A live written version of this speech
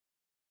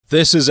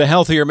This is a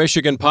Healthier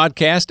Michigan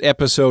podcast,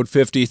 episode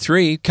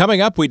 53.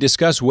 Coming up, we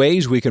discuss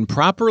ways we can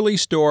properly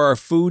store our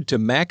food to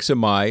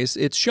maximize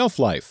its shelf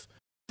life.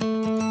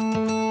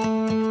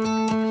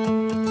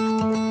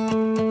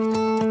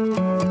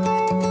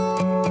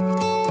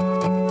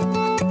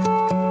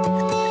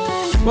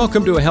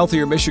 Welcome to a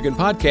Healthier Michigan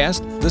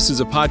podcast. This is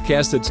a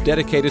podcast that's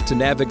dedicated to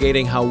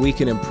navigating how we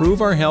can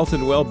improve our health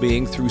and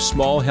well-being through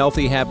small,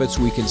 healthy habits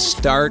we can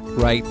start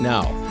right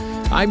now.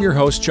 I'm your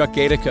host, Chuck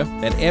Gatica,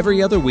 and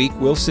every other week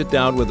we'll sit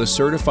down with a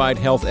certified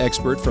health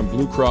expert from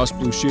Blue Cross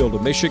Blue Shield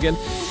of Michigan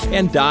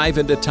and dive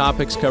into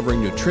topics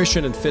covering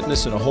nutrition and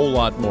fitness and a whole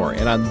lot more.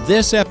 And on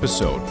this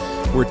episode,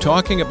 we're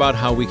talking about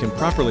how we can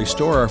properly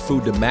store our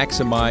food to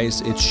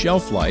maximize its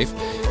shelf life.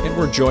 And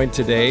we're joined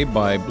today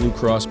by Blue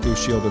Cross Blue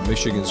Shield of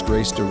Michigan's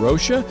Grace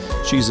DeRocha.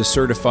 She's a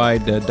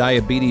certified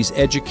diabetes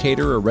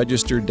educator, a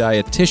registered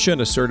dietitian,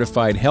 a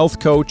certified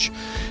health coach,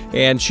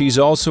 and she's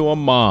also a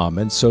mom.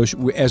 And so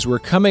as we're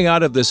coming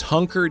out of this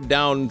hunkered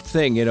down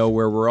thing,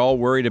 where we're all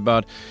worried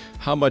about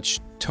how much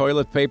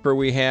toilet paper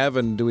we have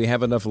and do we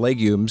have enough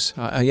legumes,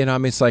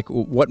 it's like,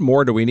 what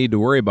more do we need to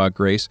worry about,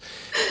 Grace?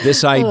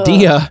 This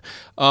idea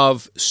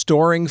of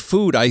storing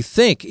food, I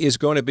think, is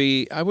going to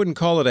be, I wouldn't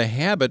call it a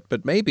habit,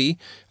 but maybe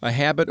a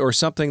habit or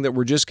something that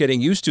we're just getting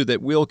used to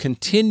that we'll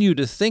continue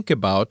to think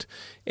about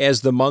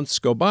as the months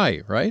go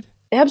by, right?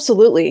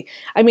 Absolutely.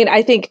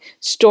 I think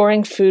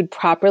storing food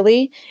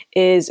properly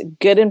is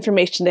good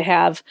information to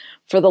have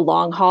for the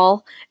long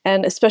haul,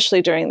 and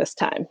especially during this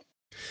time.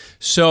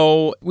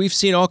 So we've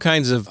seen all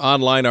kinds of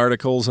online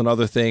articles and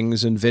other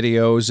things and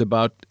videos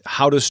about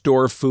how to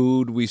store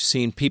food. We've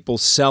seen people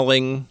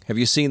selling. Have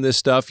you seen this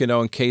stuff?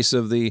 In case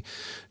of the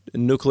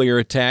nuclear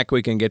attack,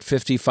 we can get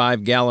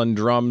 55-gallon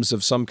drums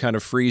of some kind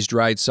of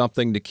freeze-dried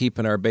something to keep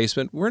in our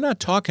basement. We're not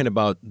talking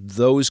about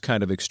those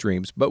kind of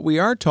extremes, but we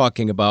are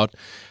talking about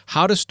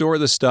how to store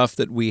the stuff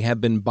that we have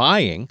been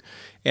buying,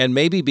 and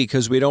maybe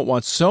because we don't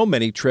want so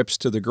many trips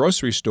to the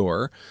grocery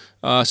store,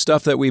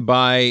 stuff that we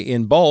buy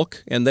in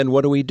bulk, and then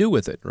what do we do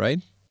with it, right?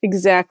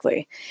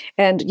 Exactly.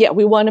 And yeah,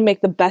 we want to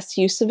make the best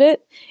use of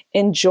it,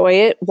 enjoy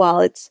it while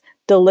it's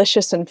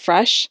delicious and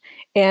fresh,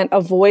 and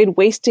avoid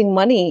wasting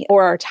money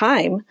or our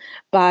time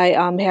by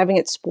having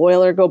it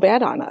spoil or go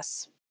bad on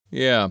us.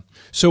 Yeah.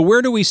 So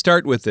where do we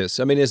start with this?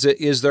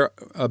 Is there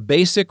a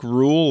basic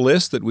rule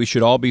list that we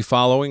should all be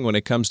following when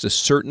it comes to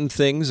certain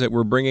things that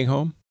we're bringing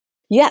home?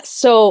 Yes.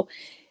 So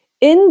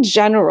in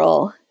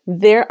general,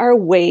 there are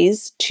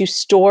ways to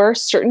store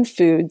certain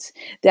foods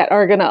that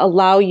are going to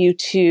allow you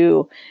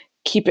to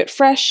keep it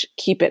fresh,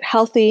 keep it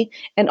healthy,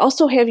 and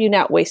also have you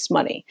not waste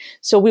money.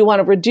 So we want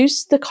to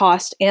reduce the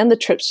cost and the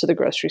trips to the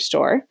grocery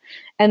store.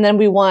 And then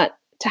we want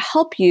to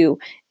help you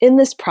in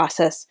this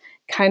process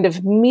kind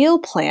of meal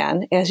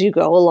plan as you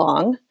go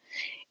along.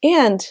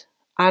 And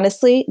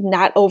honestly,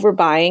 not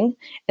overbuying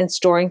and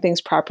storing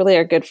things properly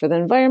are good for the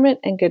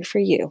environment and good for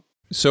you.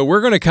 So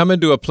we're going to come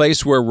into a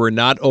place where we're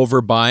not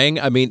overbuying.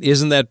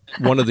 Isn't that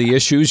one of the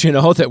issues,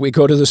 that we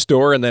go to the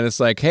store and then it's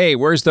like, hey,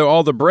 where's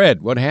all the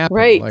bread? What happened?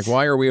 Right. Like,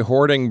 why are we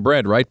hoarding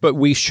bread, right? But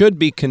we should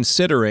be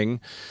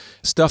considering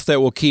stuff that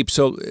will keep.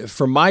 So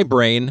for my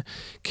brain,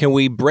 can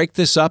we break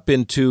this up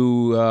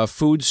into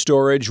food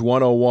storage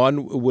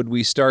 101? Would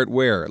we start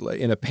where?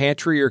 In a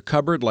pantry or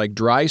cupboard, like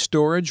dry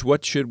storage?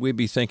 What should we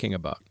be thinking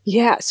about?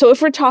 Yeah. So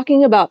if we're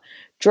talking about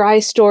dry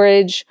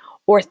storage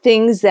or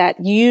things that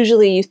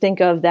usually you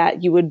think of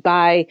that you would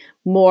buy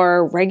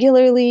more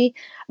regularly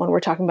when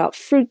we're talking about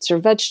fruits or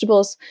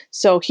vegetables.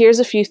 So here's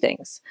a few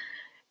things.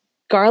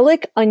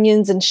 Garlic,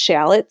 onions, and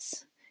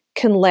shallots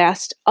can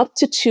last up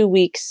to 2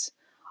 weeks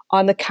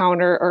on the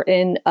counter or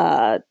in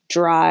a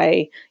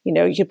dry, you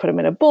can put them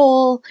in a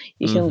bowl,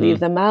 you can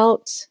leave them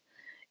out.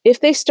 If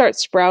they start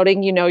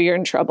sprouting, you're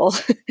in trouble.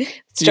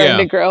 It's starting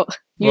to grow.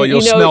 You'll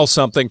smell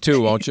something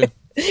too, won't you?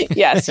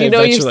 Yes,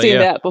 you've seen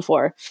that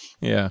before.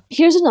 Yeah.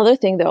 Here's another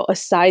thing, though, a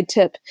side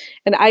tip,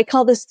 and I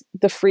call this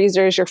the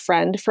freezer is your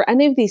friend. For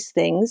any of these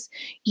things,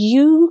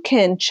 you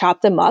can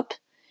chop them up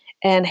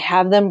and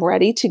have them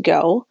ready to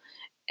go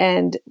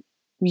and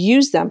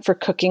use them for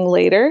cooking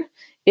later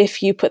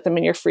if you put them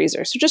in your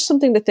freezer. So just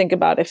something to think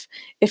about if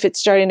it's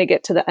starting to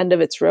get to the end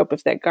of its rope,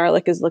 if that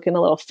garlic is looking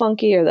a little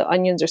funky or the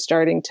onions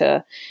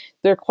are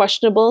they're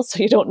questionable,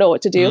 so you don't know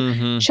what to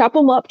do. Chop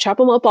them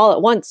up all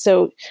at once.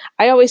 So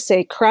I always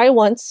say cry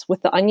once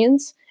with the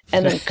onions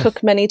and then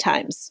cook many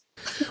times.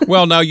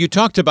 Well, now you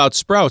talked about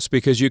sprouts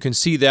because you can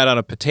see that on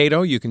a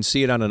potato. You can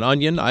see it on an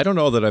onion. I don't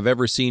know that I've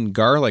ever seen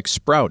garlic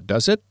sprout.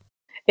 Does it?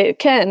 It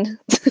can.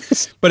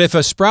 But if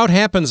a sprout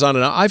happens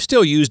I've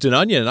still used an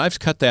onion and I've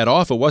cut that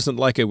off. It wasn't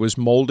like it was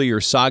moldy or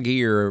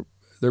soggy or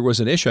there was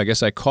an issue. I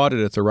guess I caught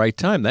it at the right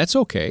time. That's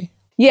okay.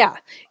 Yeah.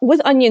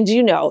 With onions,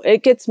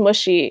 it gets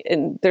mushy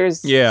and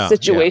there's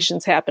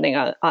situations happening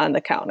on the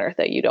counter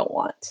that you don't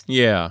want.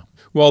 Yeah.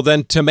 Well,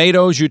 then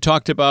tomatoes you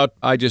talked about.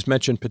 I just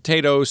mentioned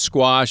potatoes,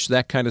 squash,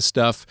 that kind of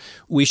stuff.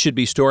 We should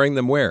be storing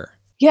them where?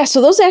 Yeah.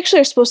 So those actually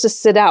are supposed to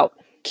sit out.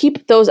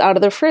 Keep those out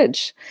of the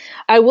fridge.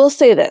 I will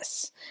say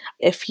this.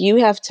 If you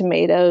have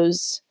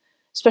tomatoes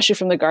especially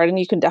from the garden,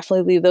 you can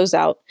definitely leave those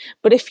out.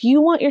 But if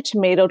you want your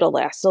tomato to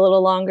last a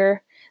little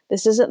longer,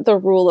 this isn't the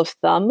rule of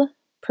thumb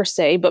per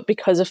se, but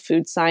because of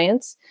food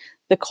science,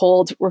 the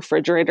cold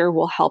refrigerator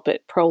will help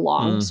it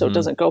prolong so it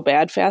doesn't go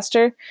bad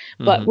faster.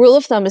 But rule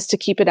of thumb is to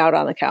keep it out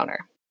on the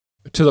counter.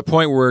 To the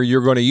point where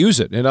you're going to use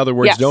it. In other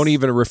words, Yes. don't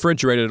even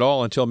refrigerate it at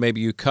all until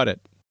maybe you cut it.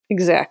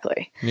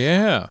 Exactly.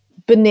 Yeah.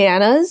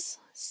 Bananas,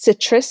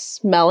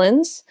 citrus,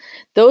 melons,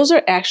 those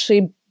are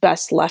actually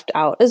best left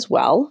out as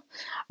well.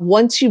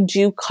 Once you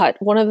do cut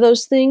one of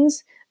those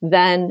things,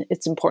 then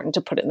it's important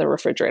to put it in the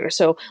refrigerator.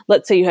 So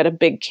let's say you had a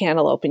big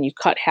cantaloupe and you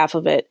cut half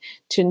of it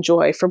to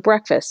enjoy for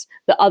breakfast.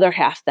 The other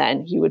half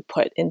then you would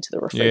put into the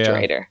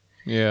refrigerator.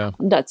 Yeah.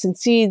 Nuts and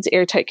seeds,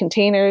 airtight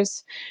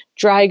containers,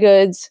 dry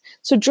goods.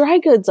 So dry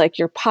goods like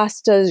your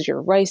pastas,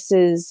 your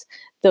rices,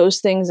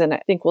 those things, and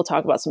I think we'll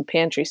talk about some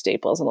pantry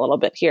staples in a little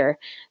bit here,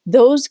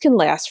 those can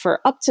last for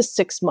up to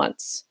 6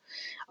 months.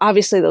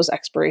 Obviously, those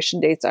expiration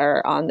dates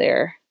are on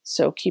there,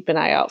 so keep an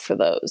eye out for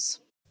those.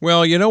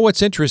 Well, you know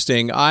what's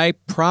interesting? I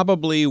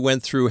probably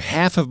went through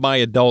half of my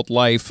adult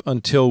life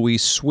until we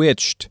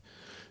switched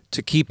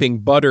to keeping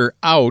butter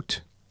out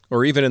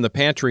or even in the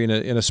pantry in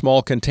a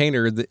small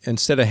container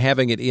instead of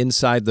having it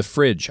inside the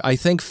fridge. I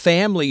think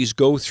families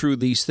go through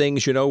these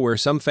things, where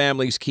some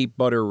families keep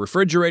butter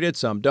refrigerated,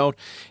 some don't.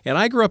 And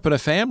I grew up in a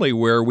family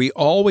where we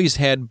always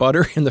had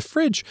butter in the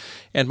fridge.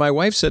 And my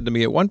wife said to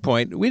me at one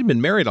point, we'd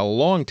been married a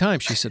long time.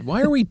 She said,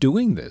 "Why are we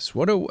doing this?"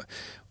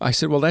 I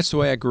said, "Well, that's the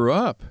way I grew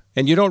up.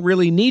 And you don't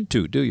really need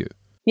to, do you?"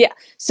 Yeah.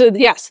 So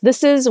yes,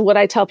 this is what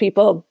I tell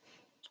people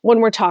when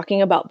we're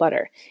talking about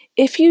butter.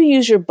 If you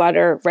use your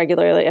butter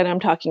regularly, and I'm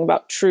talking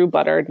about true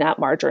butter, not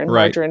margarine,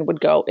 Right. Margarine would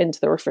go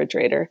into the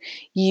refrigerator.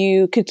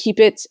 You could keep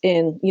it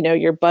in,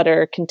 your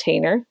butter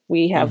container.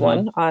 We have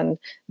one on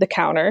the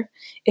counter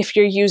if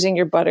you're using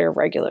your butter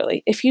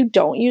regularly. If you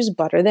don't use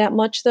butter that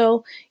much,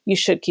 though, you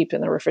should keep it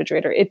in the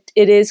refrigerator. It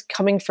is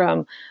coming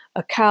from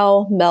a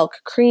cow milk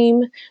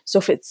cream. So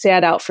if it's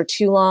sat out for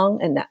too long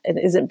and it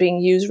isn't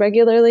being used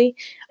regularly,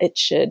 it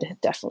should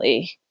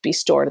definitely be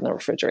stored in the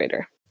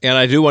refrigerator. And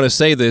I do want to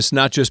say this,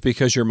 not just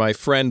because you're my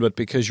friend, but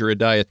because you're a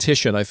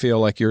dietitian. I feel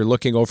like you're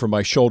looking over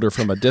my shoulder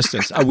from a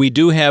distance. We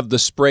do have the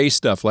spray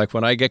stuff. Like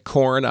when I get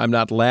corn, I'm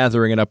not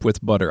lathering it up with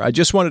butter. I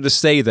just wanted to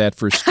say that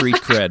for street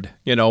cred,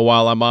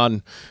 while I'm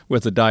on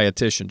with a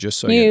dietitian, just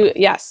so you know.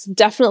 Yes,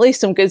 definitely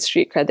some good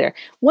street cred there.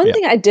 One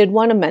thing I did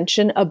want to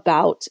mention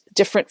about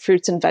different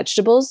fruits and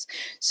vegetables.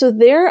 So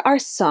there are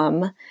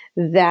some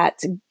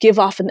that give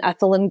off an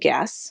ethylene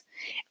gas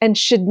and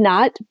should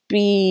not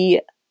be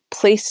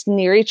placed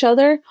near each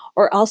other,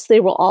 or else they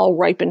will all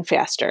ripen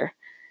faster.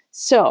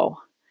 So,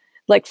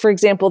 like for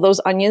example, those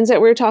onions that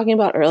we were talking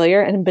about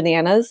earlier and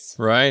bananas,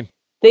 right?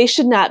 They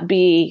should not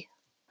be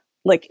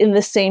like in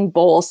the same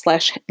bowl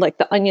 / like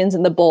the onions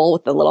in the bowl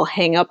with the little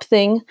hang up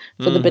thing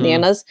for the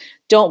bananas.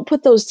 Don't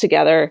put those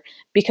together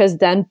because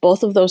then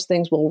both of those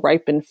things will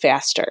ripen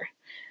faster.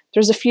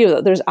 There's a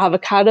few. There's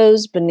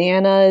avocados,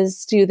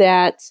 bananas do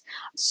that.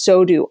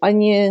 So do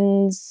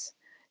onions.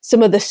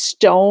 Some of the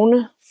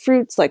stone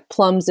fruits like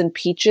plums and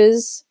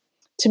peaches,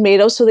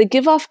 tomatoes. So they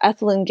give off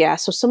ethylene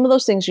gas. So some of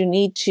those things you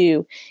need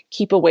to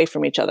keep away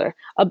from each other.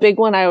 A big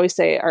one I always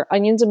say are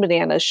onions and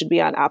bananas should be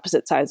on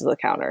opposite sides of the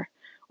counter,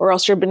 or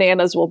else your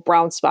bananas will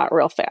brown spot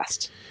real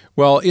fast.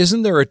 Well,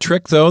 isn't there a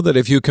trick, though, that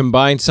if you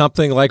combine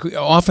something like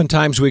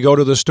oftentimes we go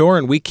to the store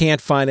and we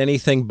can't find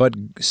anything but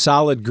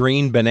solid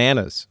green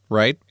bananas,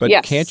 right? But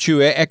yes. Can't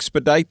you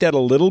expedite that a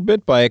little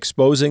bit by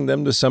exposing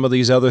them to some of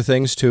these other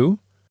things, too?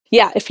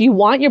 Yeah, if you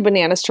want your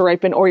bananas to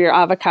ripen or your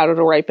avocado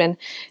to ripen,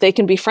 they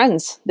can be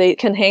friends. They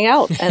can hang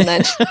out, and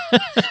then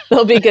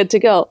they'll be good to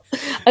go.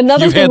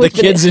 Another You've thing had the with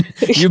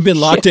kids. You've been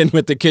locked in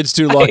with the kids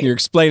too long. You're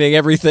explaining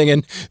everything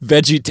in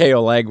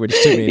VeggieTale language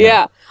to me.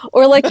 Yeah,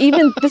 or like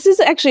even this is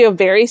actually a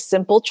very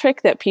simple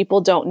trick that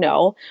people don't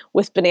know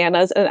with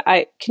bananas. And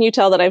can you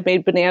tell that I've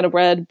made banana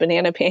bread,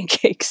 banana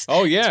pancakes?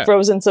 Oh yeah,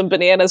 frozen some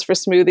bananas for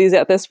smoothies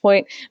at this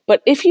point.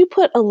 But if you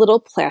put a little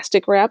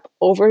plastic wrap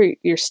over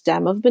your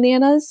stem of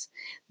bananas,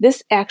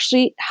 this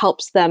actually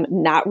helps them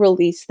not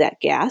release that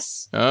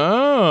gas.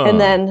 Oh. And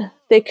then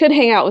they could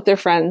hang out with their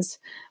friends,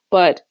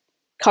 but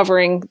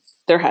covering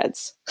their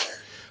heads.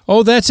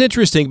 Oh, that's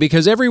interesting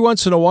because every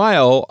once in a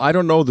while, I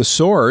don't know the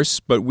source,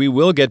 but we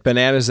will get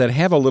bananas that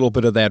have a little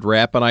bit of that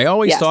wrap. And I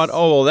always thought,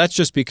 oh, well, that's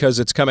just because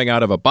it's coming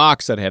out of a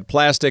box that had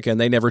plastic and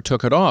they never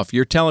took it off.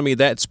 You're telling me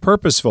that's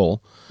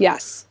purposeful?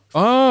 Yes.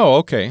 Oh,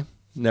 okay.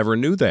 Never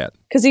knew that.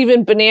 Because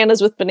even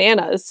bananas with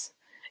bananas,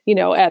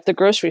 at the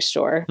grocery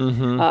store.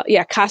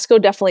 Costco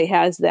definitely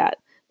has that.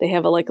 They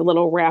have a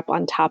little wrap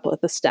on top of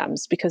the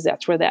stems because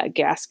that's where that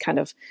gas kind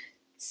of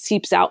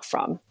seeps out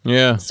from.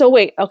 Yeah. So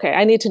wait, okay,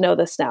 I need to know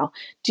this now.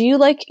 Do you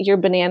like your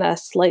banana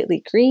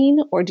slightly green,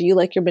 or do you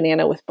like your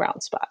banana with brown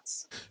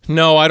spots?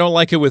 No, I don't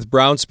like it with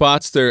brown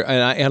spots.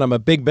 And I'm a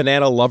big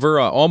banana lover,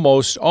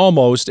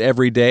 almost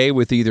every day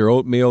with either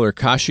oatmeal or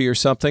kashi or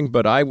something.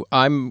 But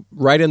I'm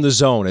right in the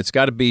zone. It's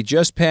got to be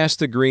just past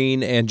the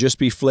green and just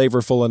be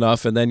flavorful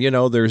enough. And then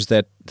there's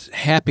that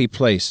happy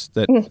place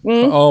that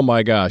oh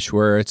my gosh,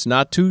 where it's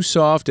not too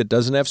soft, it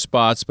doesn't have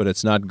spots, but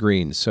it's not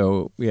green.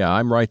 So yeah,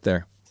 I'm right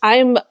there.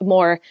 I'm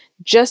more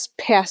just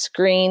past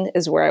green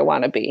is where I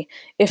want to be.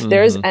 If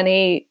there's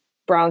any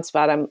brown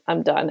spot,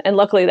 I'm done. And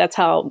luckily that's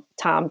how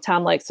Tom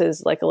likes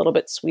his like a little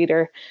bit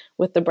sweeter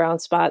with the brown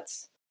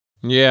spots.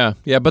 Yeah,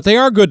 but they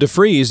are good to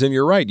freeze, and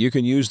you're right. You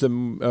can use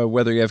them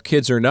whether you have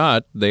kids or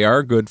not. They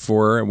are good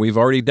for, and we've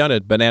already done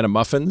it, banana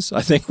muffins.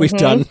 I think we've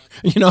done,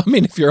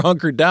 if you're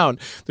hunkered down,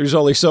 there's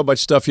only so much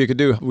stuff you could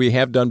do. We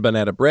have done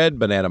banana bread,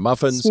 banana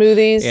muffins.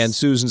 Smoothies. And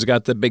Susan's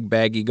got the big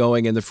baggie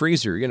going in the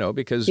freezer,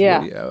 because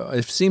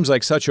it seems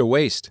like such a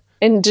waste.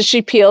 And does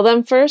she peel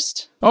them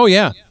first? Oh,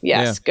 yeah.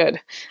 Yes, good.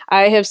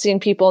 I have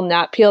seen people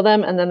not peel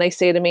them, and then they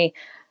say to me,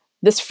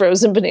 this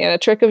frozen banana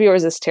trick of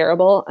yours is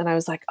terrible. And I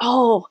was like,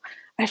 oh,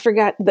 I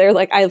forgot. They're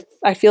like,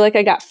 I feel like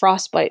I got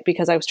frostbite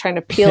because I was trying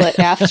to peel it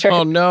after.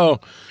 Oh, no.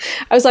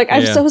 I was like,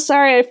 I'm so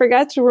sorry. I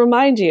forgot to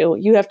remind you.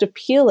 You have to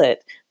peel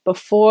it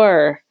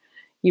before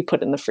you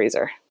put it in the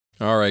freezer.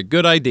 All right.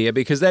 Good idea,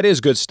 because that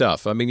is good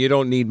stuff. I mean, you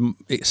don't need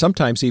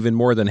sometimes even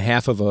more than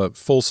half of a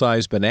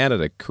full-size banana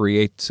to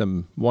create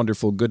some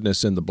wonderful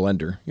goodness in the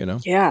blender,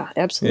 Yeah,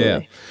 absolutely. Yeah.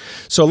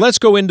 So let's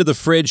go into the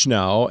fridge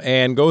now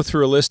and go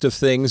through a list of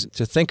things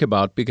to think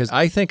about, because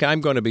I think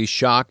I'm going to be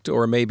shocked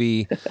or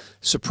maybe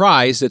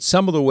surprised at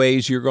some of the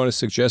ways you're going to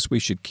suggest we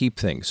should keep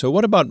things. So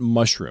what about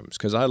mushrooms?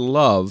 Because I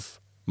love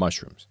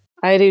mushrooms.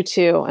 I do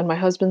too, and my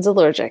husband's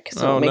allergic,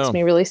 so it makes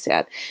me really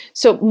sad.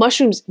 So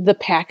mushrooms, the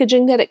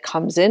packaging that it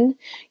comes in,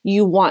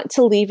 you want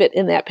to leave it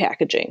in that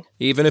packaging.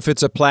 Even if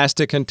it's a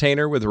plastic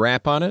container with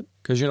wrap on it?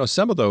 Because,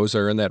 some of those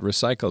are in that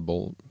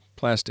recyclable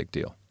plastic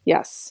deal.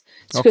 Yes.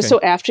 Okay.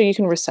 So after you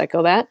can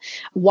recycle that.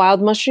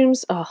 Wild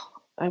mushrooms, I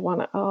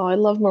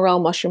love morel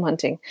mushroom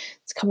hunting.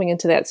 It's coming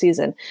into that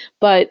season.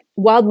 But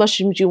wild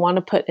mushrooms you want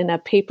to put in a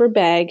paper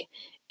bag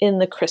in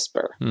the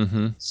crisper.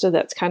 Mm-hmm. So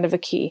that's kind of a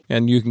key.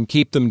 And you can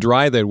keep them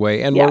dry that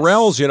way. And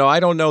morels, I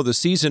don't know, the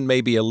season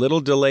may be a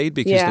little delayed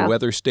because the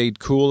weather stayed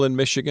cool in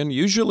Michigan.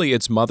 Usually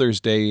it's Mother's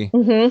Day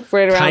right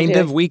around kind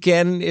of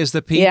weekend is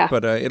the peak,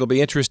 but it'll be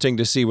interesting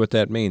to see what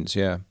that means,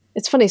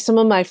 It's funny, some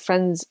of my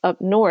friends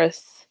up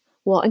north,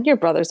 and your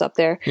brother's up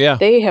there, yeah,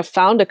 they have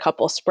found a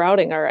couple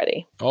sprouting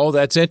already. Oh,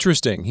 that's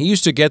interesting. He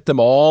used to get them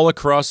all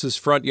across his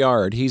front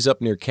yard. He's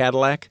up near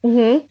Cadillac,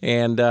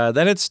 and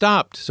then it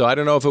stopped. So I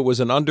don't know if it was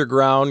an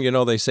underground,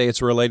 they say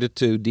it's related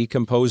to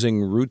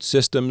decomposing root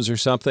systems or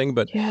something,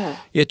 but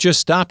it just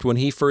stopped when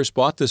he first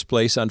bought this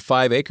place on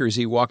 5 acres.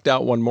 He walked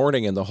out one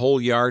morning and the whole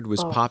yard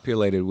was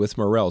populated with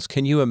morels.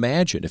 Can you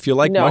imagine? If you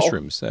like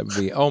mushrooms, that would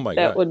be, oh my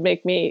God. That would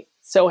make me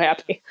so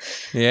happy.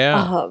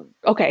 Yeah.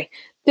 Okay.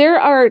 There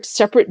are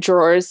separate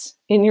drawers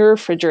in your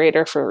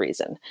refrigerator for a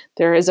reason.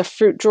 There is a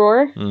fruit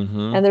drawer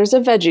and there's a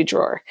veggie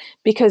drawer,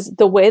 because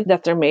the way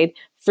that they're made,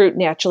 fruit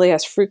naturally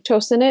has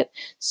fructose in it.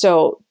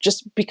 So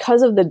just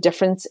because of the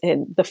difference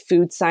in the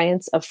food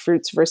science of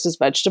fruits versus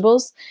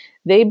vegetables,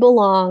 they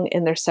belong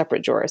in their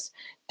separate drawers.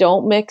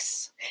 Don't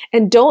mix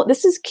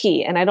this is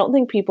key. And I don't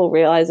think people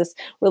realize this.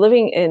 We're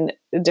living in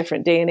a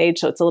different day and age,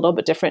 so it's a little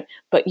bit different.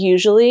 But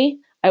usually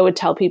I would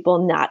tell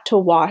people not to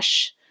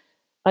wash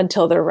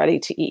until they're ready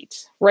to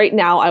eat. Right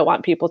now, I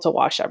want people to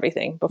wash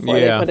everything before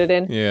they put it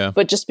in. Yeah.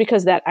 But just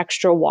because that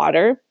extra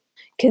water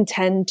can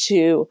tend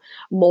to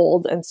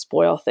mold and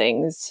spoil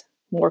things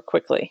more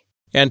quickly.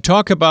 And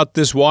talk about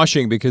this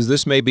washing, because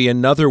this may be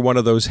another one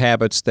of those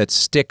habits that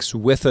sticks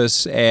with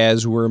us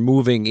as we're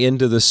moving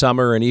into the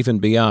summer and even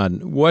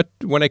beyond.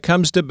 When it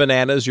comes to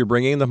bananas, you're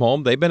bringing them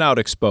home. They've been out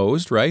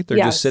exposed, right? They're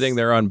just sitting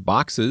there on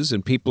boxes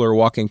and people are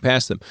walking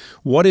past them.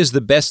 What is the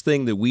best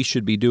thing that we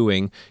should be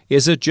doing?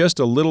 Is it just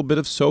a little bit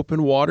of soap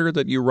and water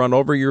that you run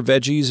over your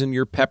veggies and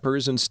your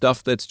peppers and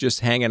stuff that's just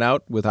hanging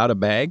out without a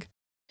bag?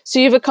 So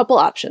you have a couple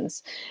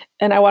options.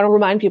 And I want to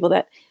remind people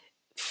that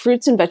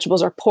fruits and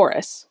vegetables are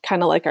porous,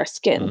 kind of like our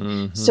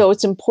skin. So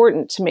it's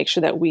important to make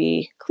sure that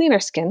we clean our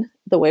skin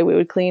the way we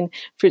would clean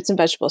fruits and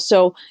vegetables.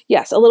 So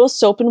yes, a little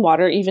soap and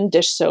water, even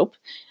dish soap.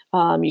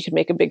 You can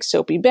make a big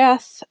soapy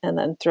bath and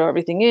then throw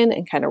everything in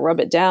and kind of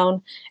rub it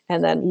down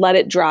and then let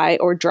it dry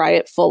or dry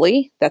it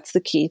fully. That's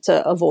the key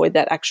to avoid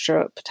that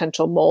extra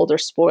potential mold or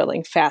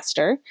spoiling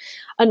faster.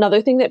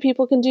 Another thing that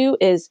people can do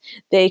is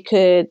they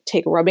could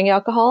take rubbing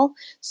alcohol,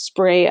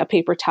 spray a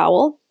paper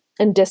towel,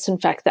 and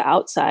disinfect the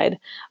outside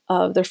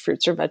of their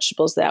fruits or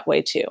vegetables that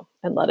way too,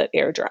 and let it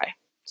air dry.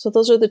 So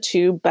those are the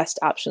two best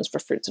options for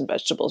fruits and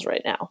vegetables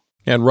right now.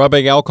 And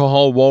rubbing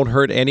alcohol won't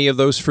hurt any of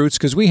those fruits,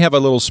 because we have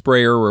a little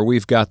sprayer where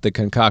we've got the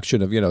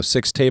concoction of,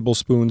 6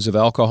 tablespoons of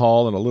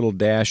alcohol and a little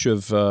dash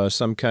of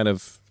some kind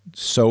of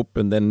soap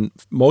and then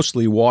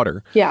mostly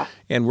water. Yeah.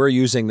 And we're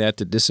using that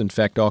to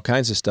disinfect all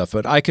kinds of stuff.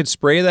 But I could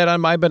spray that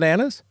on my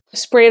bananas?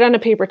 Spray it on a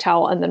paper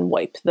towel and then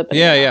wipe the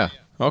banana. Yeah.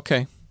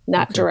 Okay.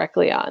 Not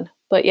directly on.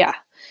 But yeah,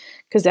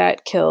 because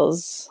that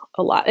kills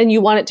a lot. And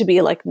you want it to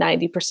be like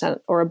 90%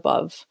 or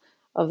above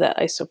of that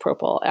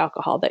isopropyl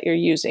alcohol that you're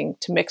using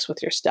to mix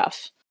with your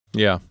stuff.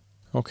 Yeah.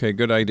 Okay,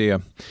 good idea.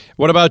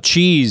 What about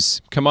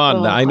cheese? Come on.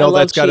 Oh, I know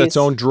I that's love got its cheese.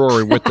 own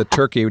drawer with the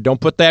turkey. Don't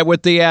put that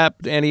with the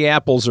any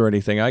apples or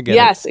anything. I get it.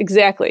 Yes,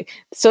 exactly.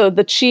 So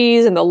the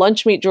cheese and the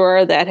lunch meat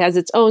drawer, that has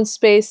its own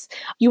space.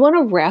 You want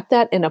to wrap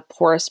that in a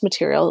porous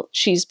material,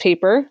 cheese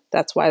paper.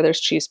 That's why there's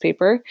cheese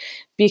paper,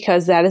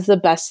 because that is the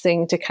best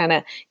thing to kind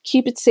of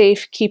keep it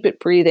safe, keep it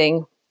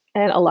breathing,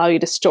 and allow you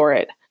to store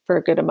it for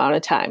a good amount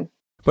of time.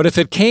 But if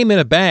it came in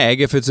a bag,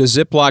 if it's a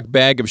Ziploc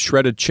bag of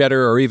shredded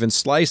cheddar or even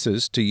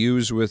slices to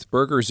use with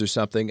burgers or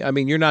something, I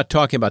mean, you're not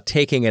talking about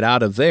taking it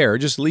out of there.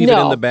 Just leave it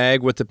in the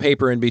bag with the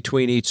paper in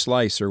between each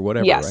slice or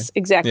whatever, yes, right?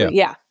 Exactly.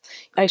 Yeah.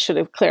 I should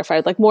have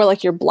clarified, like more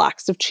like your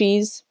blocks of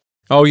cheese.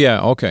 Oh,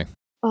 yeah. Okay.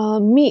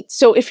 Meat.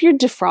 So if you're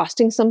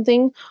defrosting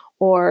something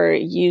or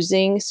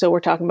so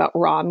we're talking about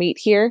raw meat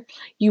here,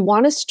 you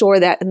want to store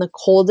that in the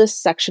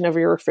coldest section of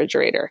your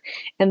refrigerator.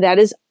 And that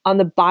is on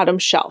the bottom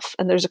shelf.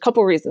 And there's a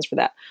couple reasons for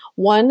that.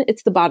 One,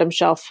 it's the bottom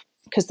shelf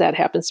because that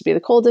happens to be the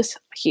coldest.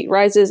 Heat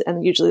rises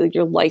and usually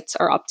your lights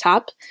are up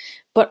top.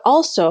 But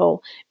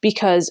also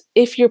because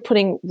if you're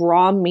putting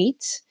raw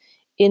meat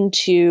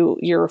into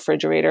your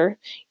refrigerator,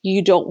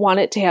 you don't want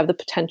it to have the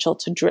potential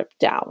to drip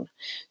down.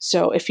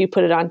 So if you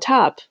put it on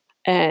top,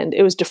 and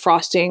it was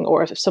defrosting,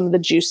 or if some of the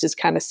juices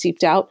kind of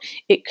seeped out,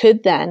 it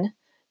could then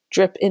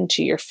drip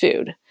into your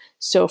food.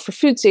 So for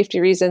food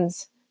safety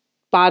reasons,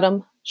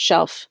 bottom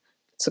shelf,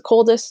 it's the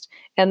coldest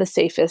and the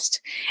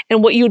safest.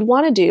 And what you would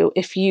want to do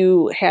if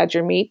you had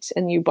your meat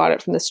and you bought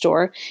it from the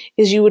store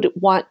is you would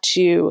want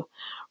to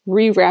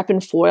rewrap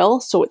in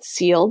foil so it's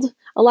sealed.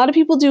 A lot of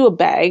people do a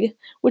bag,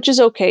 which is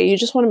okay. You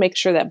just want to make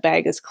sure that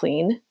bag is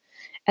clean.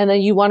 And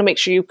then you want to make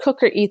sure you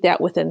cook or eat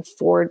that within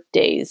 4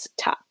 days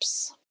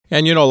tops.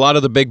 And, a lot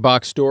of the big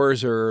box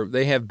stores,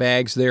 they have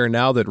bags there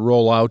now that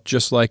roll out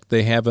just like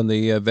they have in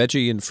the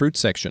veggie and fruit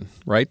section,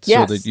 right?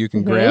 Yes. So that you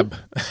can grab,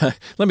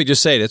 let me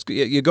just say it,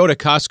 you go to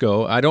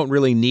Costco, I don't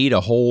really need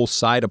a whole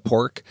side of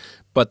pork,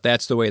 but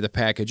that's the way the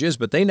package is.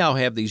 But they now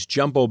have these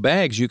jumbo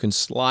bags you can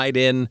slide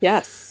in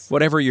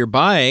whatever you're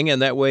buying,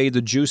 and that way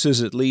the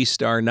juices at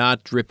least are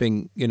not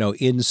dripping,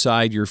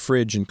 inside your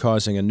fridge and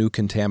causing a new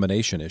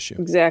contamination issue.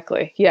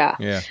 Exactly,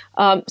 yeah.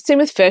 Same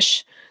with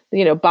fish.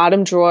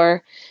 Bottom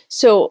drawer.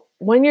 So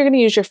when you're going to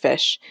use your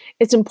fish,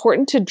 it's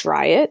important to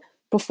dry it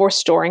before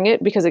storing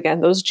it because,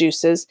 again, those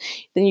juices,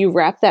 then you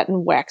wrap that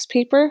in wax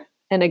paper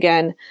and,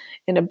 again,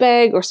 in a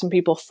bag, or some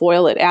people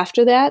foil it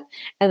after that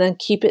and then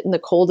keep it in the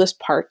coldest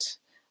part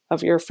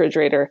of your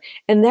refrigerator.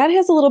 And that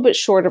has a little bit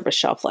shorter of a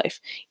shelf life.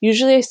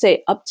 Usually I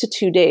say up to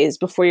 2 days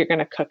before you're going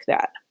to cook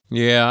that.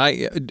 Yeah,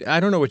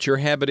 I don't know what your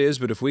habit is,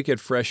 but if we get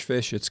fresh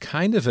fish, it's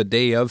kind of a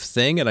day of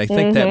thing, and I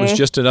think that was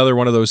just another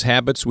one of those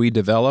habits we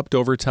developed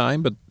over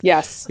time, but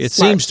yes, it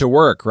seems to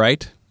work,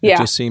 right? Yeah. It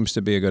just seems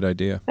to be a good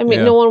idea. I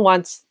mean, no one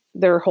wants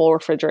their whole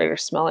refrigerator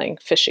smelling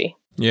fishy.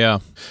 Yeah.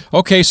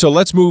 Okay, so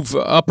let's move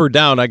up or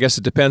down. I guess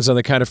it depends on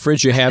the kind of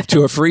fridge you have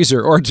to a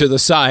freezer or to the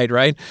side,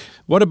 right?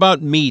 What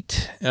about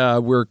meat?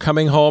 We're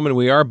coming home and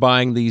we are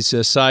buying these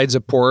sides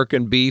of pork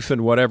and beef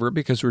and whatever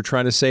because we're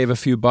trying to save a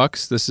few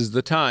bucks. This is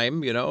the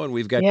time, and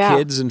we've got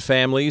kids and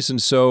families.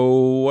 And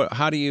so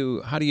how do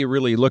you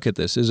really look at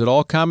this? Is it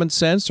all common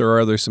sense or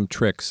are there some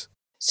tricks?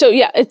 So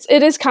yeah,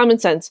 it is common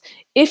sense.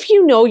 If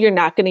you know you're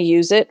not going to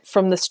use it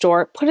from the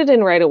store, put it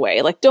in right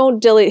away. Like don't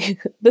dilly.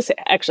 This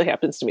actually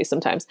happens to me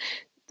sometimes.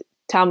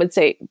 Tom would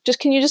say,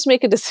 can you just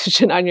make a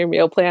decision on your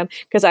meal plan?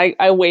 Because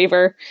I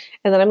waver.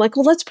 And then I'm like,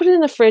 well, let's put it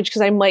in the fridge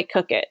because I might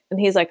cook it. And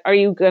he's like, are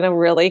you going to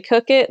really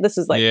cook it? This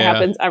is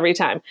happens every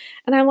time.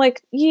 And I'm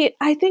like, yeah,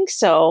 I think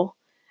so.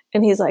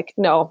 And he's like,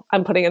 no,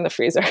 I'm putting it in the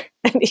freezer.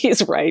 And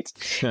he's right.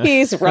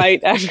 He's right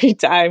every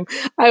time.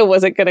 I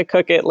wasn't going to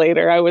cook it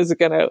later.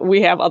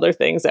 We have other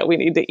things that we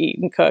need to eat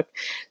and cook.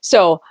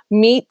 So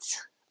meat,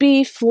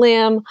 beef,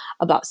 lamb,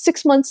 about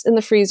 6 months in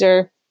the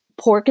freezer.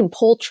 Pork and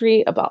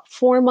poultry, about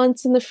 4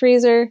 months in the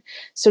freezer.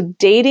 So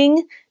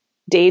dating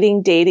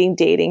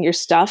your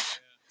stuff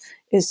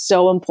is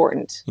so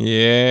important.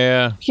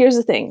 Yeah. Here's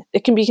the thing.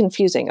 It can be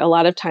confusing. A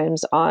lot of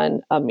times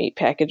on a meat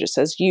package, it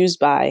says used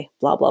by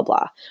blah, blah,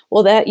 blah.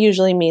 Well, that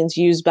usually means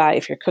used by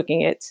if you're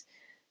cooking it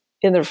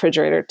in the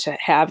refrigerator to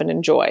have and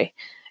enjoy.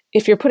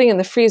 If you're putting it in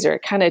the freezer,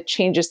 it kind of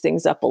changes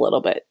things up a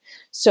little bit.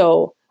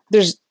 So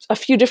there's a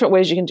few different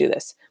ways you can do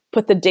this.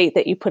 Put the date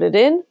that you put it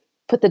in,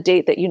 put the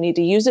date that you need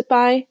to use it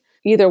by,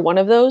 either one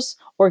of those,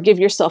 or give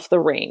yourself the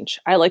range.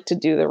 I like to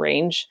do the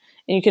range,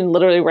 and you can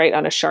literally write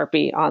on a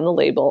Sharpie on the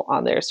label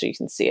on there so you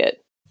can see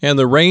it. And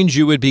the range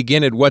you would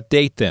begin at what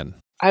date then?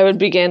 I would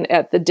begin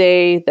at the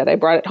day that I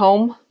brought it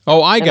home.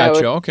 Oh, I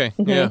got you. Okay.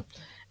 Mm-hmm. Yeah.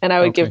 And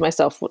I would give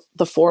myself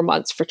the 4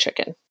 months for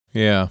chicken.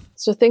 Yeah.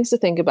 So things to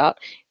think about.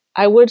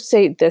 I would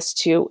say this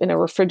too, in a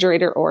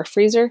refrigerator or a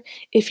freezer,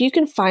 if you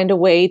can find a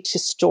way to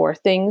store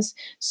things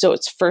so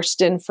it's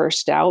first in,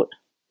 first out.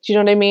 Do you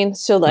know what I mean?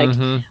 So like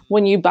Mm-hmm.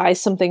 when you buy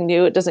something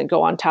new, it doesn't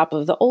go on top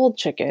of the old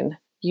chicken.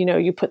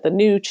 You put the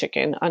new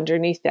chicken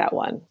underneath that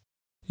one.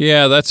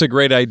 Yeah, that's a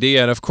great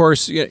idea. And of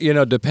course,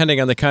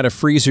 depending on the kind of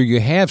freezer you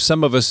have,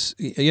 some of us,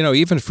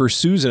 even for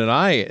Susan and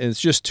I, it's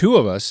just two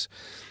of us,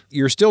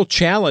 you're still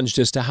challenged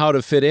as to how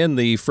to fit in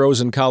the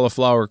frozen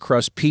cauliflower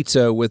crust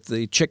pizza with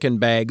the chicken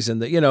bags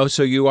and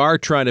so you are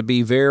trying to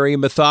be very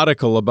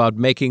methodical about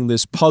making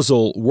this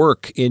puzzle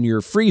work in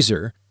your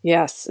freezer.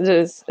 Yes, it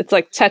is. It's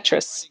like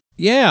Tetris.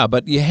 Yeah,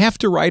 but you have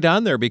to write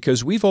on there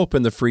because we've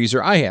opened the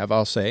freezer.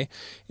 I'll say.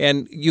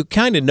 And you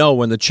kind of know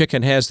when the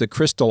chicken has the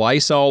crystal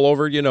ice all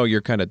over,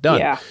 you're kind of done.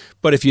 Yeah.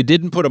 But if you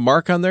didn't put a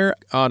mark on there,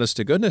 honest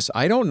to goodness,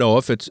 I don't know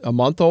if it's a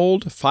month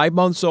old, 5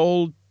 months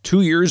old, 2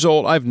 years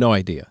old. I have no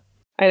idea.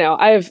 I know.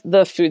 I have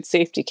the food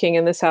safety king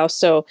in this house.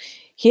 So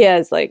he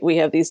has we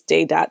have these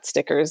day dot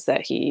stickers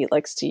that he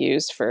likes to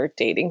use for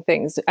dating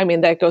things. I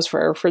mean, that goes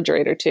for a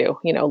refrigerator too,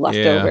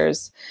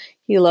 leftovers. Yeah.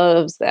 He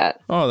loves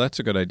that. Oh, that's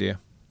a good idea.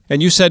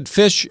 And you said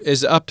fish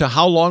is up to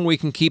how long we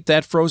can keep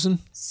that frozen?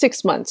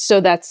 6 months. So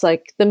that's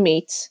like the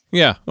meat.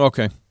 Yeah.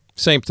 Okay.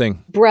 Same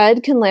thing.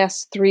 Bread can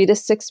last 3 to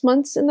 6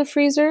 months in the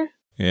freezer.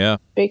 Yeah.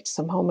 Baked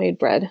some homemade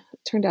bread. It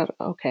turned out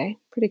okay.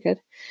 Pretty good.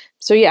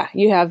 So yeah,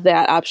 you have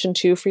that option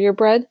too for your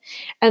bread.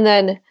 And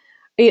then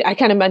I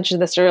kind of mentioned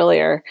this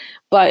earlier,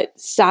 but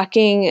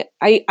stocking,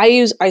 I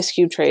use ice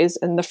cube trays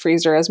in the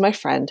freezer as my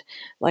friend.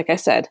 Like I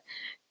said,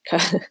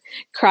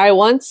 cry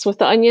once with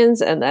the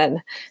onions and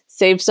then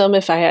save some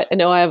if I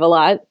know I have a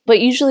lot. But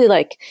usually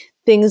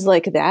things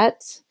like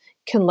that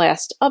can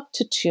last up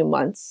to 2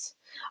 months.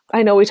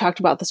 I know we talked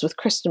about this with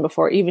Kristen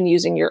before, even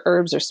using your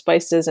herbs or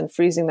spices and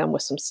freezing them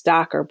with some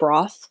stock or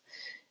broth.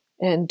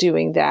 And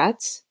doing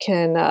that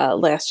can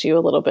last you a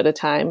little bit of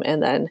time.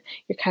 And then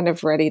you're kind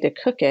of ready to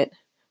cook it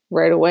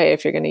right away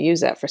if you're going to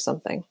use that for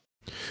something.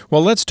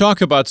 Well, let's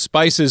talk about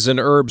spices and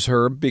herbs,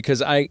 Herb,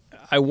 because I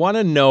want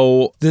to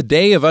know the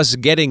day of us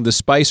getting the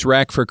spice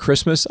rack for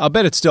Christmas. I'll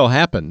bet it still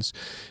happens.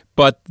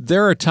 But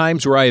there are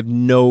times where I have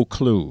no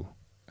clue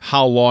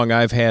how long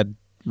I've had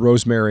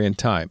rosemary and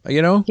thyme.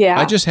 Yeah.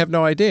 I just have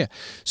no idea.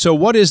 So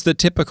what is the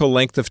typical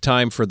length of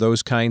time for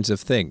those kinds of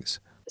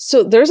things?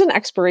 So there's an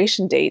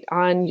expiration date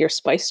on your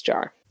spice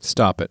jar.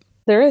 Stop it.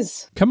 There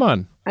is. Come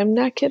on. I'm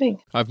not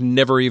kidding. I've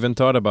never even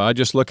thought about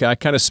it. I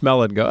kind of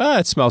smell it and go,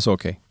 it smells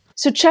okay.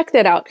 So check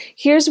that out.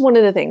 Here's one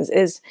of the things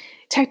is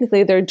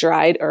technically they're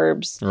dried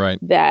herbs right.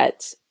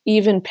 that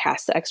even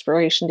past the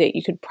expiration date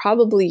you could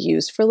probably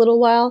use for a little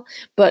while.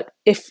 But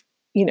if,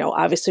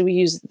 obviously we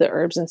use the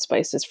herbs and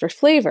spices for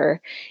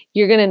flavor,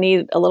 you're going to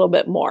need a little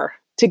bit more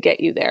to get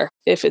you there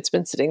if it's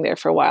been sitting there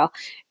for a while.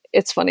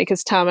 It's funny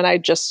because Tom and I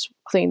just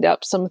cleaned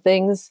up some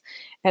things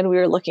and we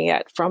were looking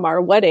at from our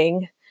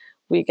wedding,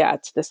 we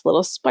got this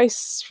little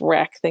spice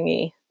rack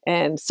thingy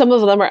and some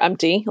of them are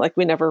empty, like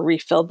we never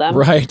refilled them.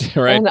 Right.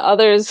 And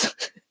others,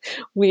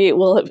 we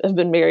will have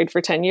been married for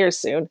 10 years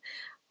soon.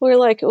 We're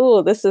like,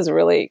 oh, this is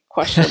really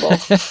questionable.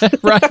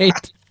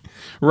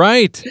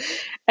 Right.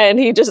 And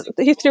he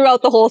threw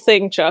out the whole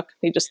thing, Chuck.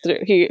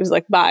 He was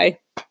like, bye.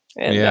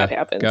 And that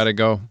happened. Gotta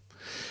go.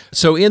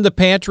 So in the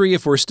pantry,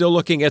 if we're still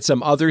looking at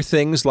some other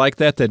things like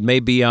that may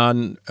be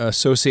on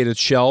associated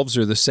shelves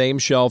or the same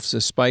shelves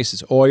as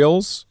spices,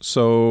 oils.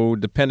 So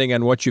depending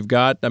on what you've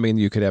got, I mean,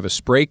 you could have a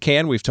spray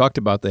can. We've talked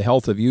about the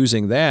health of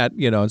using that,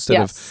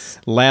 instead of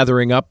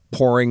lathering up,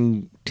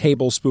 pouring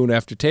tablespoon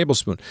after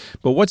tablespoon.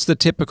 But what's the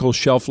typical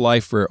shelf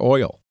life for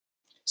oil?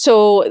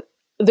 So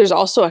there's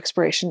also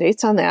expiration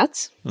dates on that.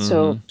 Mm-hmm.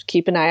 So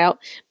keep an eye out.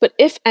 But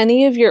if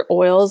any of your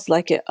oils,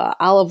 like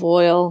olive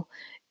oil,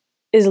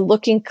 is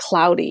looking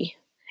cloudy,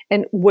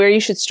 and where you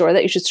should store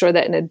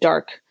that in a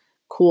dark,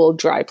 cool,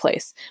 dry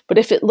place. But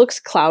if it looks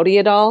cloudy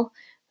at all,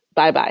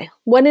 bye-bye.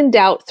 When in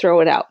doubt,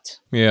 throw it out.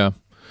 Yeah.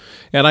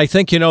 And I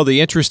think,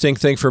 the interesting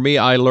thing for me,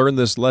 I learned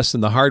this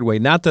lesson the hard way.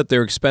 Not that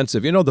they're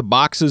expensive. The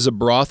boxes of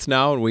broth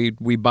now, and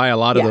we buy a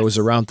lot of those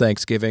around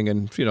Thanksgiving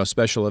and,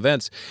 special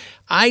events.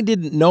 I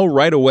didn't know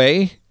right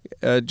away,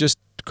 just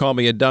call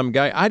me a dumb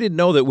guy, I didn't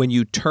know that when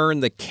you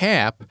turn the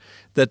cap,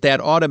 that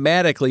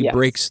automatically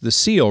breaks the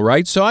seal,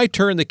 right? So I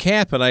turn the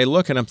cap and I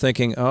look and I'm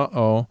thinking,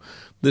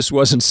 this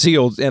wasn't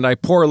sealed. And I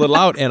pour a little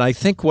out and I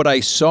think what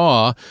I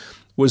saw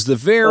was the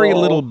very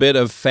little bit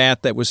of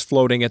fat that was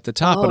floating at the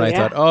top. And I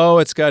thought,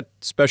 it's got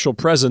special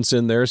presence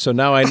in there, so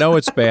now I know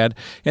it's bad.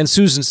 And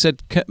Susan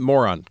said,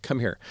 moron, come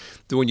here.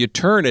 When you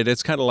turn it,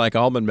 it's kind of like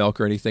almond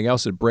milk or anything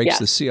else. It breaks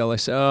the seal. I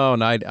said,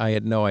 and I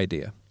had no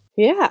idea.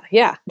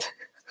 Yeah.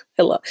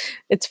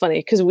 It's funny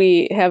because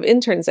we have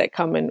interns that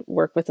come and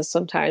work with us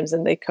sometimes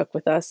and they cook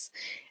with us.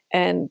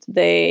 And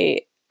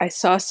I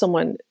saw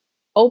someone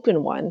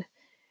open one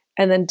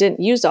and then didn't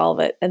use all of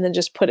it and then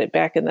just put it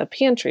back in the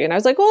pantry. And I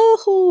was like,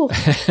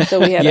 so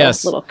we had a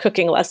little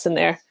cooking lesson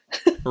there.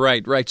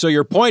 Right. So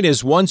your point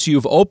is once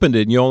you've opened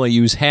it and you only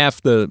use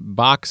half the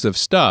box of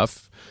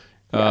stuff,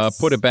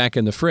 put it back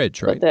in the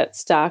fridge, right? Put that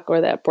stock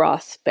or that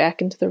broth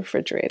back into the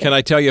refrigerator. Can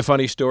I tell you a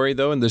funny story,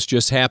 though? And this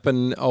just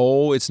happened,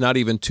 it's not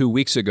even 2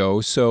 weeks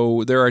ago.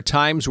 So there are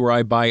times where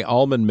I buy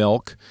almond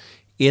milk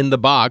in the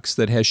box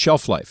that has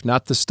shelf life,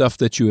 not the stuff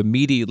that you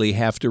immediately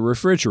have to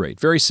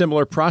refrigerate. Very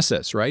similar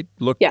process, right?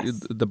 Look,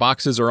 yes. The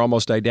boxes are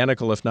almost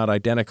identical, if not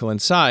identical in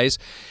size.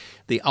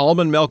 The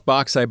almond milk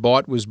box I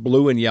bought was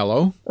blue and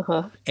yellow.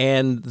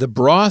 And the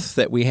broth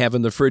that we have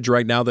in the fridge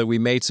right now that we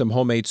made some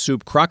homemade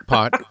soup crock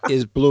pot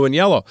is blue and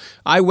yellow.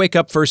 I wake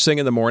up first thing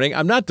in the morning.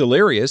 I'm not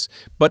delirious,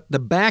 but the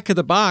back of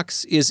the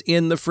box is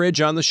in the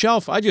fridge on the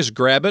shelf. I just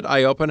grab it.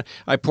 I open,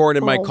 I pour it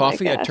in my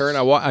coffee. I turn,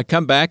 I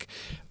come back.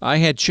 I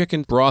had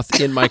chicken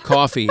broth in my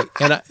coffee.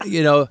 And,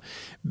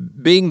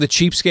 being the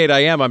cheapskate I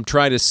am, I'm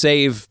trying to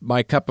save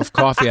my cup of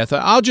coffee. I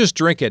thought, I'll just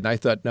drink it. And I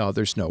thought, no,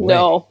 there's no way.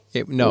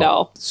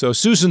 No. So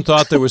Susan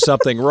thought there was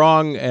something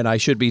wrong and I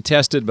should be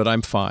tested, but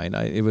I'm fine.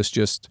 It was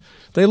just,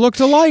 they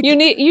looked alike. You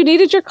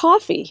needed your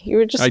coffee. You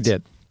were just... I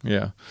did.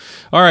 Yeah.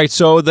 All right.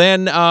 So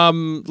then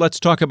let's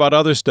talk about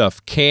other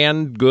stuff.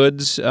 Canned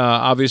goods,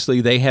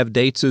 obviously they have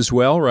dates as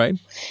well, right?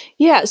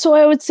 Yeah. So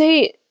I would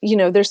say,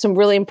 there's some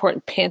really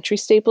important pantry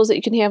staples that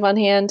you can have on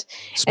hand.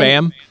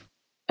 Spam?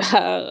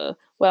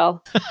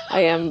 Well, I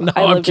am. No,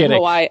 I lived in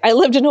Hawaii. I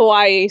lived in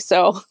Hawaii,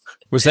 so.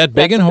 Was that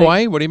big in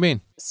Hawaii? What do you mean?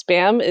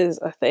 Spam is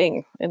a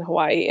thing in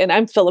Hawaii, and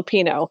I'm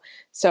Filipino,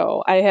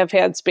 so I have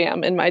had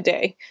Spam in my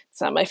day. It's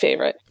not my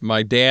favorite.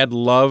 My dad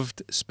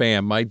loved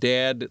Spam. My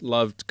dad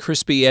loved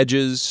crispy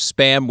edges,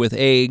 Spam with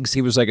eggs.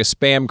 He was like a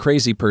Spam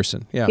crazy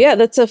person. Yeah. Yeah,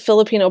 that's a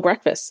Filipino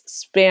breakfast.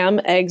 Spam,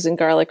 eggs, and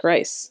garlic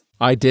rice.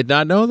 I did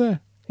not know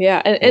that.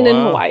 Yeah, and in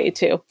Hawaii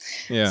too.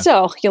 Yeah.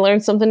 So you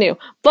learn something new.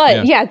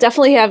 But yeah,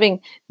 definitely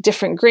having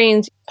different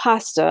grains,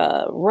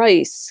 pasta,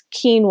 rice,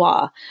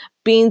 quinoa,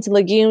 beans and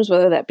legumes,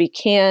 whether that be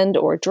canned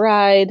or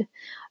dried,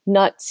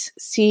 nuts,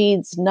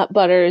 seeds, nut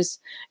butters,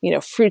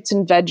 fruits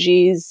and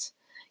veggies,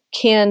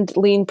 canned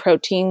lean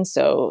protein.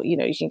 So, you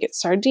can get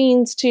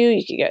sardines too.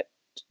 You can get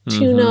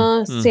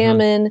tuna,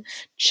 salmon,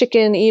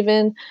 chicken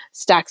even,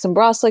 stocks and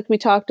broths like we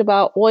talked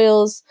about,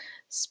 oils,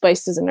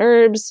 spices and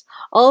herbs.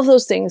 All of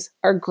those things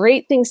are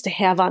great things to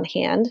have on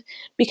hand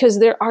because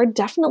there are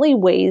definitely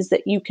ways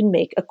that you can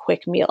make a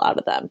quick meal out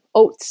of them.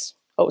 Oats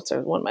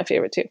are one of my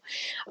favorite too.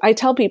 I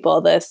tell people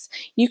this,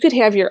 you could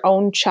have your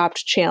own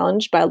chopped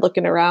challenge by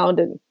looking around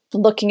and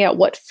looking at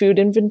what food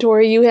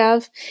inventory you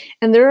have.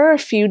 And there are a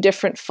few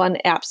different fun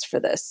apps for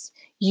this.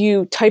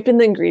 You type in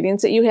the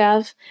ingredients that you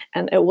have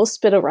and it will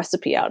spit a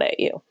recipe out at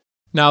you.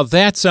 Now,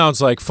 that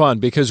sounds like fun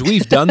because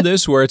we've done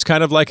this where it's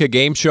kind of like a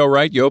game show,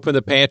 right? You open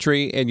the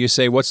pantry and you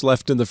say what's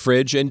left in the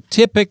fridge. And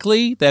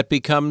typically that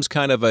becomes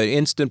kind of an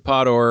Instant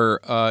Pot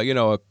or,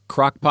 a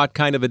crock pot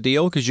kind of a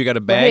deal because you got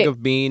a bag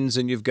of beans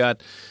and you've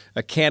got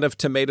a can of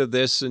tomato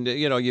this and,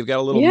 you've got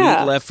a little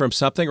meat left from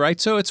something,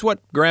 right? So it's what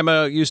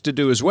Grandma used to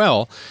do as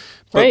well.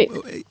 But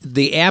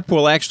the app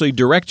will actually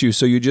direct you.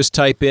 So you just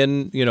type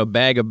in,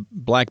 bag of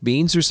black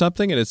beans or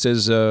something and it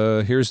says,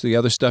 here's the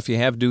other stuff you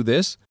have, do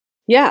this.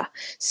 Yeah.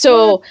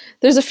 So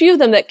there's a few of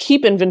them that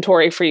keep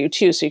inventory for you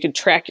too. So you could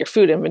track your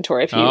food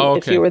inventory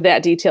if you were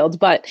that detailed.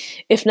 But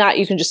if not,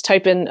 you can just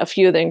type in a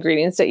few of the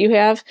ingredients that you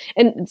have.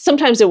 And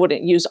sometimes it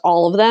wouldn't use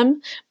all of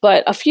them.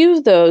 But a few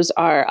of those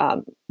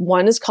are,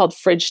 one is called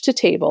Fridge to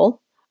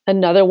Table.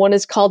 Another one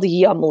is called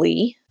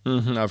Yumly.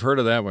 I've heard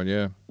of that one.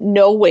 Yeah.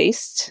 No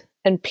Waste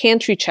and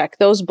Pantry Check.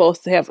 Those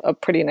both have a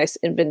pretty nice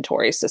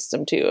inventory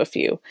system too, if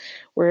you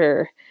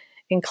were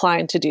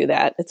inclined to do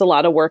that. It's a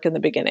lot of work in the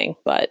beginning,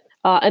 but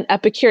and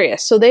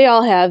Epicurious. So they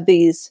all have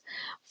these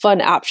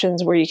fun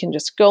options where you can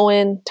just go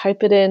in,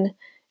 type it in,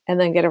 and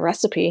then get a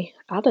recipe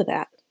out of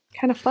that.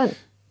 Kind of fun.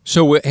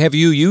 So have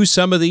you used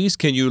some of these?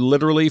 Can you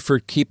literally, for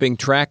keeping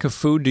track of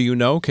food, do you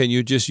know? Can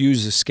you just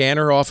use a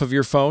scanner off of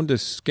your phone to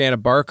scan a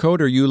barcode,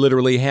 or you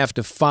literally have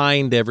to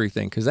find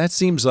everything? Because that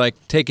seems like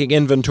taking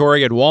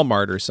inventory at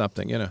Walmart or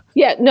something,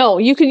 Yeah, no,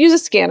 you could use a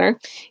scanner.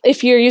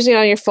 If you're using it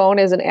on your phone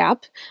as an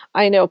app,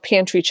 I know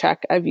Pantry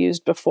Check I've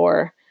used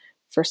before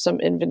for some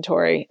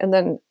inventory. And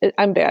then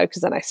I'm bad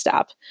because then I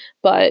stop.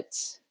 But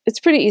it's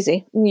pretty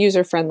easy and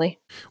user-friendly.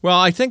 Well,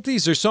 I think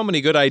these are so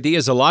many good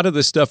ideas. A lot of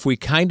the stuff we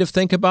kind of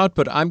think about,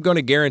 but I'm going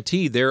to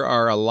guarantee there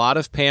are a lot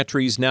of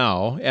pantries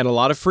now and a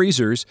lot of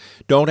freezers.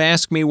 Don't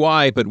ask me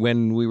why, but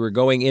when we were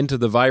going into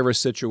the virus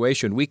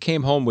situation, we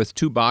came home with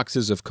 2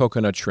 boxes of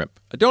coconut shrimp.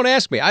 Don't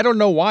ask me. I don't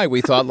know why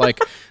we thought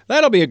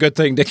that'll be a good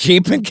thing to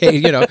keep in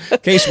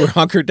case we're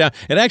hunkered down.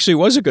 It actually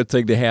was a good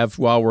thing to have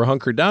while we're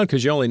hunkered down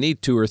because you only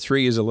need 2 or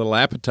 3 as a little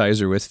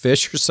appetizer with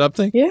fish or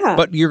something. Yeah.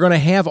 But you're going to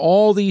have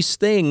all these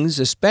things,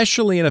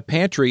 especially in a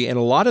pantry, and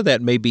a lot of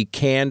that may be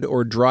canned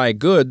or dry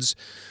goods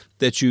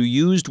that you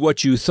used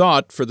what you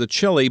thought for the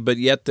chili, but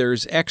yet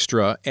there's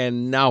extra,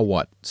 and now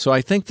what? So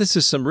I think this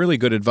is some really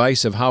good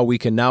advice of how we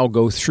can now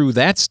go through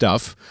that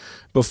stuff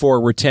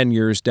before we're 10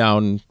 years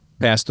down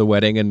past the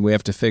wedding and we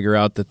have to figure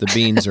out that the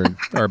beans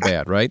are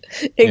bad, right?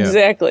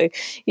 Exactly.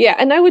 Yeah.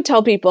 And I would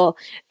tell people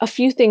a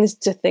few things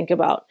to think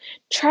about.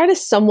 Try to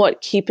somewhat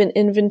keep an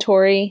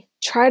inventory.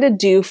 Try to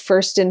do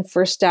first in,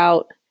 first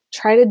out.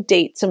 try to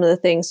date some of the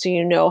things so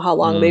you know how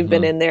long they've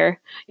been in there.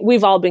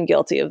 We've all been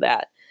guilty of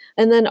that.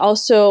 And then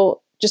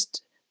also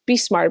just be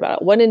smart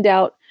about it. When in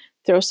doubt,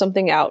 throw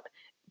something out.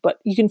 But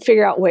you can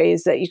figure out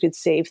ways that you could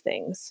save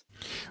things.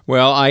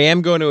 Well, I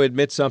am going to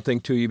admit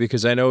something to you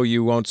because I know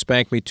you won't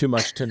spank me too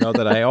much to know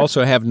that I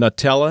also have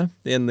Nutella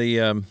in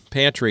the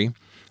pantry,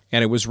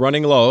 and it was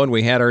running low, and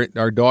we had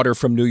our daughter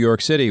from New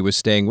York City was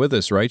staying with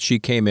us, right? She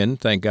came in,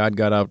 thank God,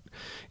 got out,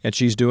 and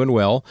she's doing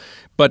well.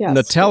 But yes,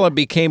 Nutella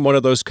became one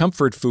of those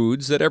comfort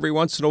foods that every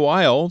once in a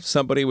while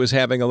somebody was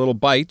having a little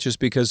bite just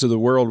because of the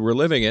world we're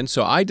living in.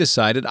 So I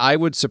decided I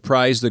would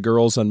surprise the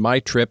girls on my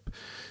trip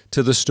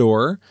to the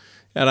store,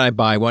 and I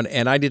buy one,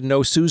 and I didn't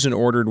know Susan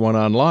ordered one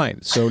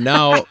online. So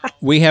now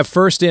we have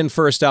first in,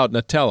 first out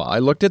Nutella. I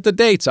looked at the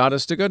dates,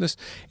 honest to goodness,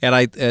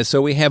 and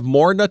so we have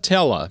more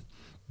Nutella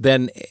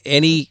than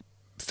any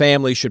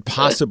family should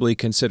possibly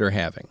consider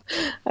having.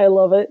 I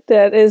love it.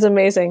 That is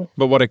amazing.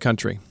 But what a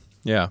country.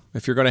 Yeah.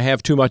 If you're going to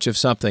have too much of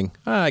something,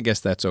 I guess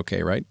that's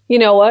okay, right? You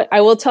know what? I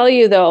will tell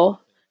you, though,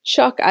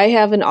 Chuck, I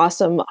have an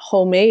awesome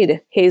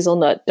homemade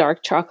hazelnut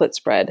dark chocolate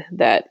spread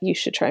that you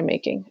should try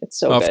making. It's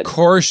so good. Of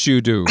course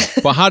you do.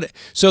 Well,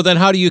 so then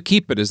how do you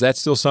keep it? Is that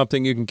still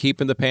something you can keep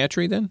in the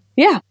pantry then?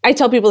 Yeah. I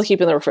tell people to keep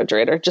it in the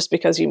refrigerator just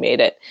because you made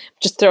it.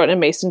 Just throw it in a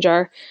mason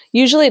jar.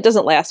 Usually it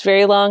doesn't last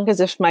very long because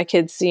if my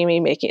kids see me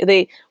making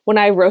it, when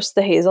I roast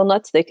the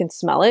hazelnuts, they can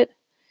smell it.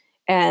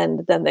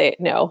 And then they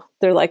know.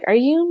 They're like, "Are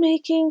you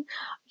making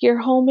your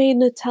homemade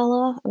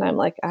Nutella?" And I'm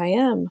like, "I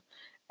am."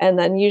 And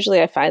then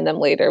usually I find them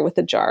later with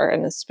a jar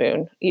and a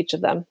spoon, each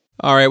of them.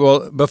 All right.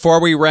 Well,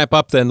 before we wrap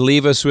up, then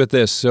leave us with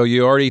this. So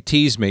you already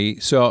teased me,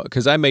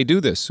 because I may do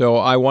this. So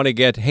I want to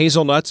get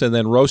hazelnuts and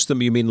then roast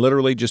them. You mean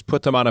literally just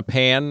put them on a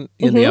pan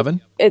in the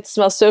oven? It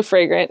smells so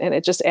fragrant, and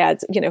it just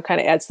adds, kind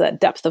of adds that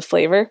depth of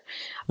flavor.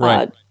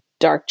 Right.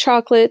 Dark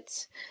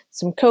chocolate,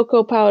 some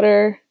cocoa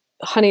powder,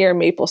 honey or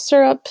maple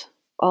syrup,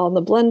 all in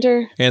the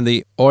blender. And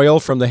the oil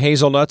from the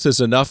hazelnuts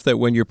is enough that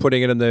when you're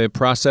putting it in the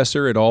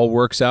processor, it all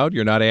works out?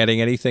 You're not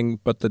adding anything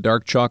but the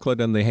dark chocolate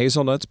and the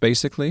hazelnuts,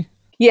 basically?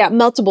 Yeah,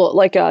 meltable.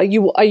 Like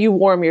you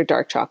warm your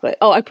dark chocolate.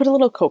 Oh, I put a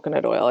little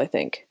coconut oil, I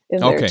think,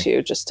 in there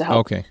too, just to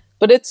help. Okay.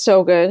 But it's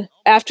so good.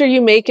 After you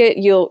make it,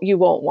 you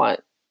won't want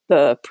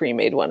the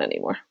pre-made one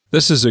anymore.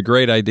 This is a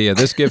great idea.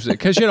 This gives it,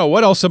 because,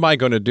 what else am I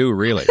going to do,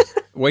 really?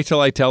 Wait till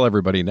I tell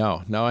everybody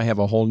now. Now I have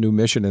a whole new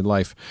mission in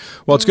life.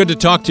 Well, it's good to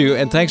talk to you,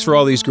 and thanks for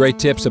all these great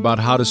tips about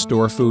how to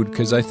store food,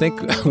 because I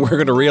think we're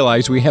going to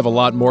realize we have a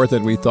lot more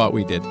than we thought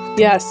we did.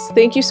 Yes.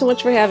 Thank you so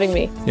much for having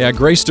me. Yeah,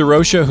 Grace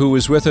DeRocha, who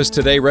is with us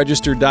today,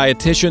 registered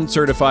dietitian,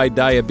 certified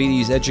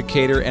diabetes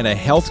educator, and a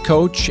health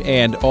coach,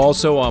 and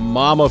also a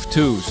mom of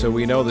two, so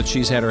we know that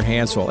she's had her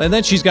hands full. And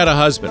then she's got a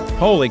husband.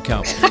 Holy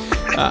cow.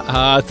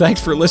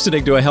 Thanks for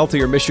listening to a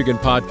Healthier Michigan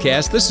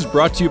podcast. This is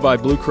brought to you by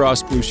Blue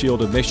Cross Blue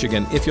Shield of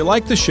Michigan. If you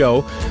like the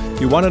show,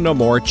 you want to know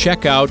more,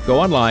 go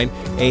online,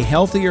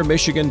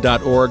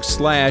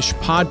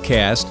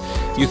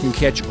 ahealthiermichigan.org/podcast. You can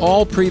catch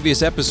all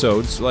previous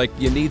episodes. Like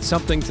you need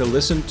something to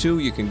listen to,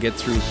 you can get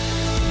through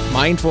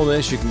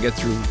mindfulness, you can get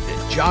through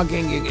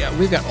jogging.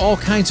 We've got all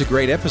kinds of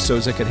great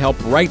episodes that can help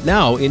right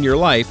now in your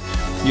life.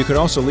 You can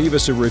also leave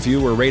us a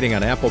review or rating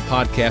on Apple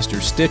Podcast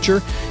or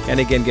Stitcher. And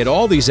again, get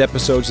all these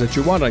episodes that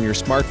you want on your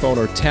smartphone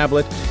or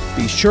tablet.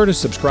 Be sure to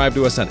subscribe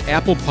to us on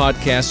Apple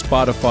Podcasts,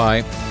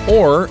 Spotify,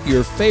 or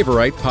your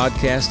favorite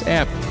podcast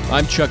app.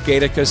 I'm Chuck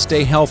Gatica.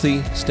 Stay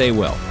healthy, stay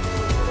well.